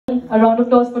A round of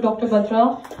applause for Dr.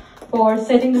 Batra for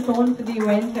setting the tone for the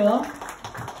event here.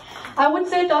 I would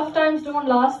say tough times don't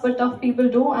last, but tough people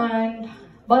do, and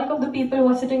bulk of the people who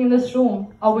are sitting in this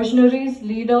room are visionaries,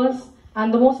 leaders,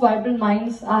 and the most vibrant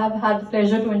minds I have had the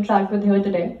pleasure to interact with here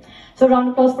today. So round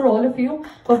of applause for all of you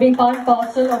for being part and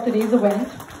parcel of today's event.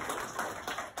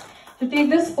 To take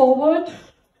this forward,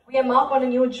 we embark on a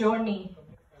new journey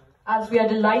as we are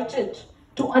delighted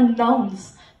to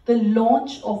announce the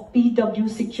launch of PW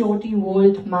Security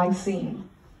World magazine.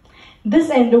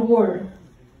 This endeavor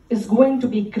is going to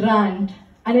be grand,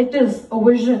 and it is a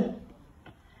vision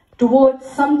towards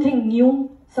something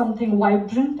new, something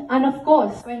vibrant. And of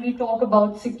course, when we talk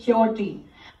about security,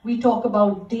 we talk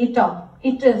about data.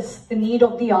 It is the need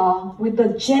of the hour with the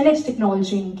Gen X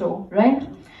technology in tow, right?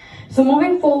 So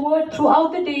moving forward,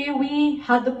 throughout the day, we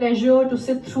had the pleasure to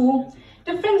sit through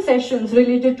different sessions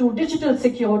related to digital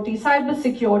security, cyber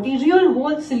security, real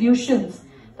world solutions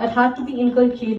that had to be inculcated